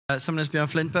My name is Björn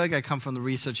Flintberg. I come from the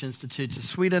Research Institute of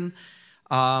Sweden.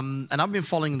 And I've been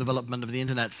following the development of the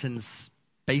internet since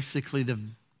basically the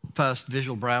first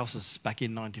visual browsers back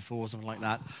in '94, something like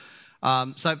that.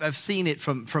 So I've seen it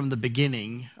from the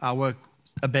beginning. I work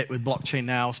a bit with blockchain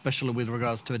now, especially with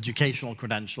regards to educational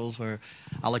credentials, where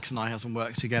Alex and I have some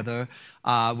work together,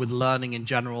 with learning in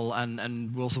general,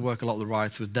 and we also work a lot with the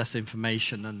rights with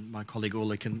disinformation, and my colleague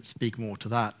Ellul can speak more to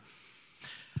that.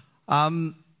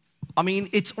 I mean,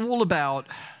 it's all about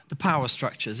the power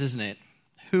structures, isn't it?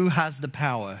 Who has the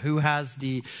power? Who has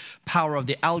the power of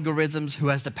the algorithms? Who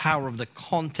has the power of the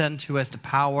content? Who has the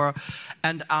power?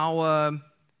 And our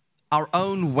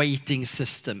own weighting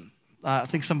system. I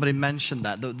think somebody mentioned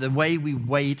that. The way we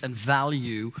weight and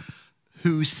value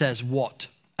who says what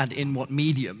and in what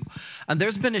medium. And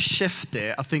there's been a shift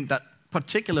there, I think, that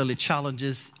particularly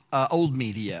challenges old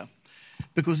media.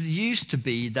 Because it used to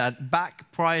be that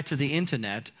back prior to the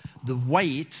internet, the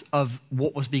weight of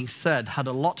what was being said had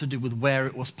a lot to do with where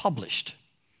it was published.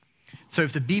 So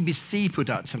if the BBC put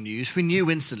out some news, we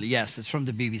knew instantly, yes, it's from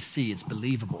the BBC, it's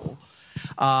believable.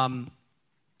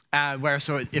 Whereas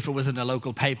if it was in a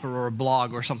local paper or a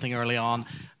blog or something early on,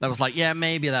 that was like, yeah,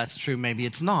 maybe that's true, maybe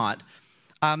it's not.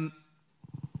 And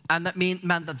that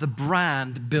meant that the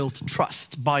brand built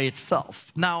trust by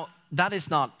itself. Now, that is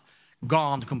not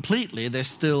gone completely. There's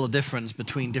still a difference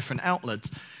between different outlets.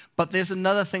 But there's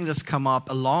another thing that's come up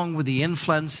along with the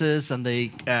influences and the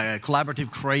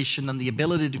collaborative creation and the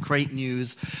ability to create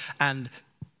news and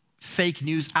fake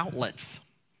news outlets.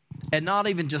 And not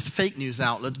even just fake news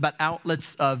outlets, but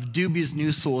outlets of dubious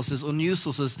news sources or news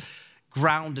sources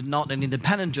grounded not in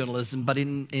independent journalism, but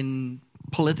in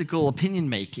political opinion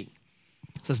making.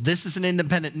 So this is an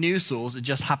independent news source. It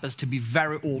just happens to be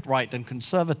very alt-right and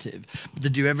conservative. But they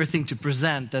do everything to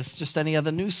present as just any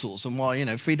other news source. And while, you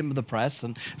know, freedom of the press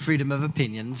and freedom of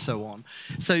opinion and so on.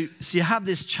 So you have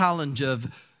this challenge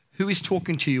of who is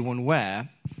talking to you and where.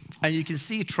 And you can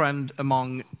see a trend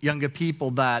among younger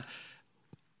people that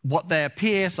what their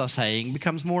peers are saying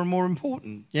becomes more and more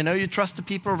important. You know, you trust the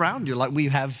people around you like we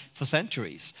have for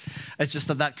centuries. It's just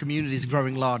that that community is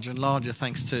growing larger and larger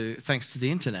thanks to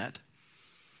the internet.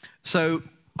 So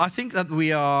I think that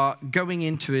we are going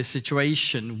into a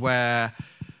situation where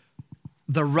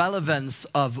the relevance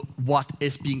of what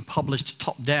is being published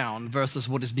top-down versus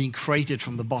what is being created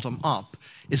from the bottom up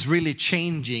is really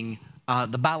changing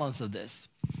the balance of this.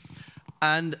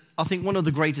 And I think one of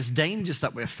the greatest dangers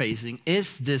that we're facing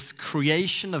is this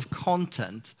creation of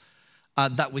content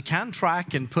that we can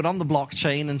track and put on the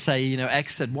blockchain and say, you know,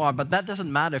 X said Y, but that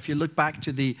doesn't matter. If you look back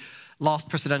to the last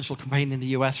presidential campaign in the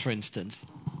US, for instance,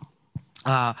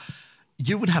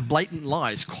 you would have blatant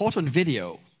lies caught on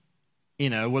video. You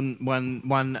know, when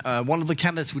one of the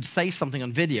candidates would say something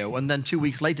on video and then 2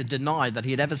 weeks later deny that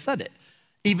he had ever said it,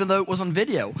 even though it was on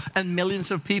video. And millions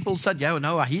of people said, yeah,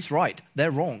 no, he's right, they're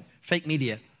wrong, fake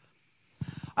media.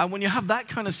 And when you have that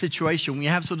kind of situation, when you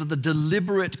have sort of the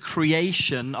deliberate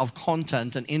creation of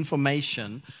content and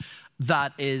information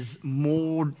that is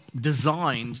more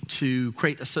designed to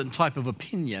create a certain type of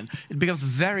opinion, it becomes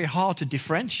very hard to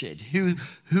differentiate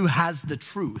who has the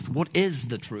truth, what is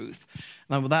the truth.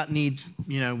 Now, with that need,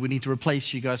 you know, we need to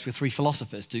replace you guys with 3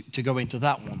 philosophers to go into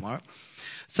that one, right?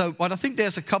 So, but I think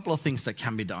there's a couple of things that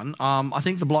can be done. I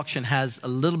think the blockchain has a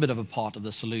little bit of a part of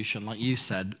the solution, like you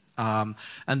said. And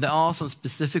there are some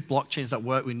specific blockchains that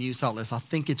work with news outlets. I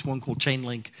think it's one called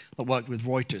Chainlink that worked with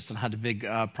Reuters and had a big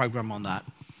program on that.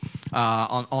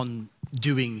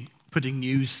 Putting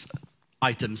news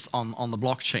items on the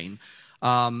blockchain.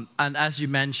 And as you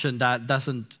mentioned,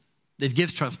 it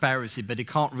gives transparency, but it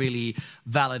can't really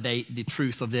validate the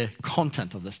truth of the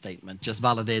content of the statement, just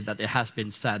validate that it has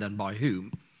been said and by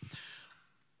whom.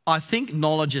 I think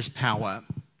knowledge is power.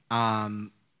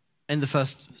 In the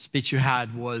first speech you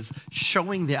had was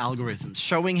showing the algorithms,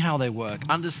 showing how they work,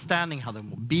 understanding how they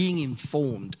work, being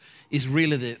informed is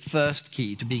really the first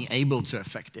key to being able to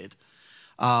affect it.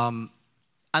 And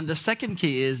the second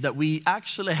key is that we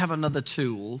actually have another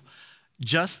tool,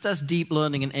 just as deep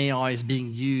learning and AI is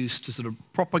being used to sort of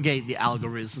propagate the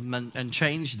algorithm and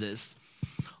change this.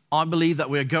 I believe that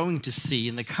we're going to see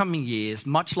in the coming years,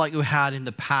 much like we had in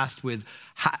the past with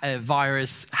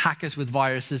hackers with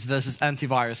viruses versus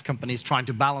antivirus companies trying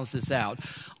to balance this out.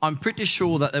 I'm pretty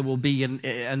sure that there will be, and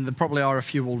there probably are a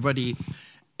few already,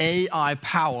 AI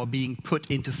power being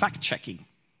put into fact-checking.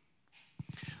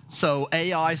 So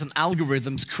AIs and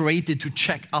algorithms created to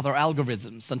check other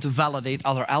algorithms and to validate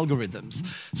other algorithms.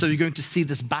 So you're going to see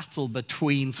this battle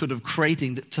between sort of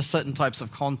creating certain types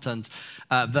of content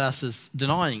versus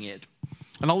denying it.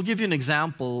 And I'll give you an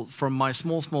example from my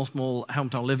small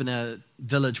hometown. I live in a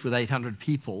village with 800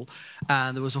 people,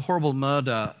 and there was a horrible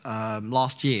murder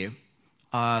last year.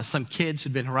 Some kids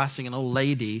who'd been harassing an old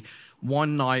lady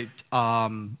one night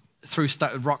threw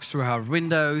rocks through her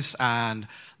windows, and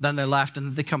then they left,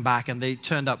 and they come back, and they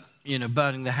turned up,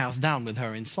 burning the house down with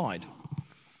her inside.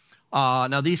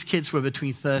 Now, these kids were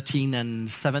between 13 and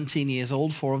 17 years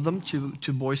old, 4 of them,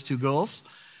 two boys, 2 girls.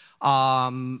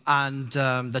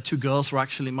 The 2 girls were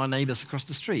actually my neighbors across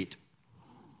the street.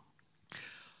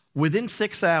 Within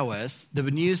 6 hours, there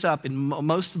were news up in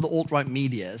most of the alt-right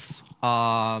medias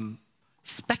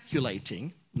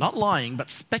speculating, not lying, but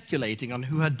speculating on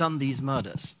who had done these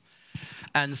murders.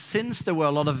 And since there were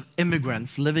a lot of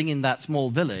immigrants living in that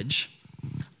small village,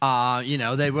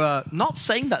 they were not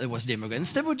saying that it was the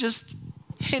immigrants. They were just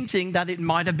hinting that it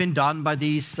might have been done by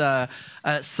these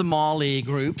Somali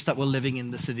groups that were living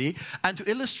in the city. And to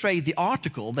illustrate the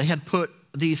article, they had put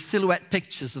these silhouette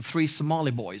pictures of 3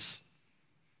 Somali boys,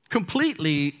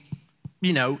 completely,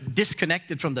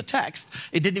 disconnected from the text.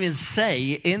 It didn't even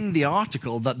say in the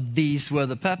article that these were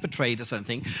the perpetrators or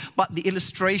anything, but the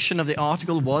illustration of the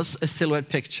article was a silhouette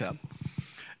picture.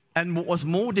 And what was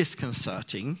more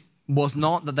disconcerting was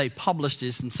not that they published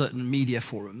this in certain media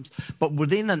forums, but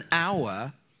within an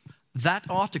hour, that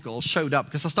article showed up,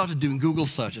 because I started doing Google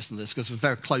searches on this because it was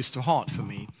very close to heart for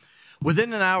me.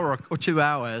 Within an hour or 2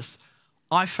 hours,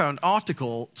 I found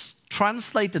articles,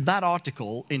 translated that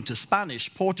article into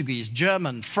Spanish, Portuguese,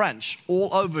 German, French,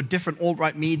 all over different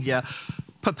alt-right media,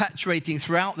 perpetuating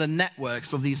throughout the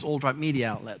networks of these alt-right media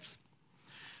outlets.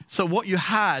 So what you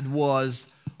had was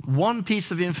one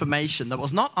piece of information that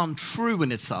was not untrue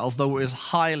in itself, though it was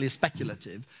highly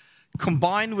speculative,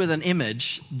 combined with an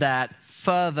image that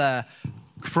further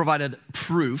provided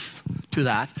proof to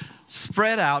that,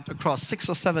 spread out across 6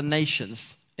 or 7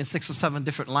 nations in 6 or 7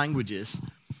 different languages.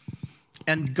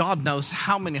 And God knows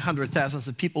how many hundred thousands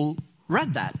of people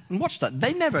read that and watched that.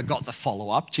 They never got the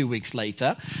follow-up 2 weeks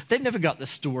later. They never got the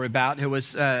story about it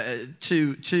was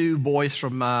two boys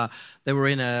from, they were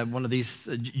in one of these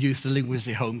youth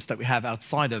delinquency homes that we have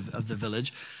outside of the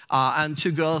village, and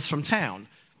 2 girls from town.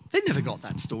 They never got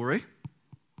that story.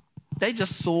 They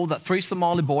just saw that 3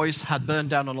 Somali boys had burned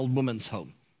down an old woman's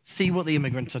home. See what the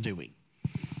immigrants are doing.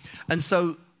 And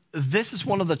so this is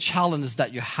one of the challenges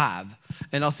that you have.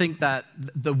 And I think that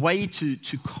the way to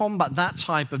combat that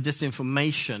type of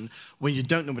disinformation when you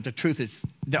don't know what the truth is,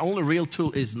 the only real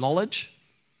tool is knowledge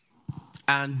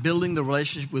and building the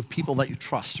relationship with people that you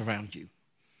trust around you.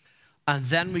 And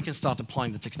then we can start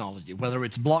applying the technology, whether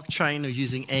it's blockchain or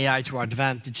using AI to our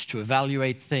advantage to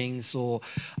evaluate things, or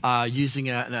using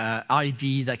an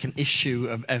ID that can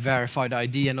issue a verified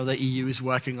ID. I know the EU is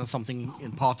working on something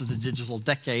in part of the digital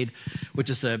decade,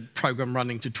 which is a program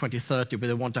running to 2030, where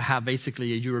they want to have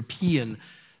basically a European,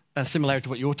 similar to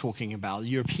what you're talking about, a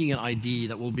European ID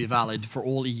that will be valid for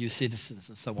all EU citizens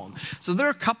and so on. So there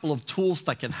are a couple of tools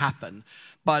that can happen.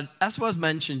 But as was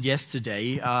mentioned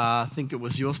yesterday, I think it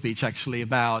was your speech actually,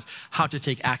 about how to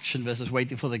take action versus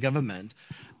waiting for the government.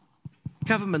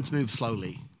 Governments move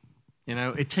slowly.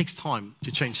 It takes time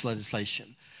to change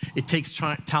legislation. It takes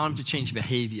time to change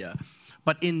behavior.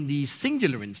 But in the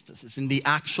singular instances, in the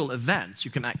actual events,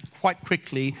 you can act quite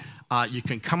quickly. You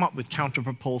can come up with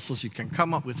counter-proposals. You can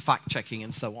come up with fact-checking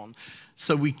and so on.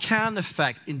 So we can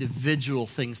affect individual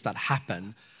things that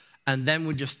happen. And then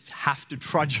we just have to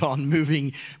trudge on,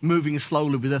 moving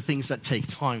slowly with the things that take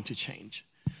time to change.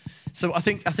 So I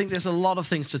think there's a lot of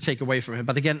things to take away from him.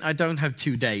 But again, I don't have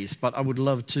 2 days, but I would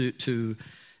love to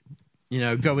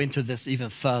go into this even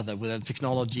further with the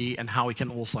technology and how it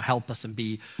can also help us and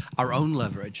be our own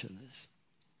leverage in this.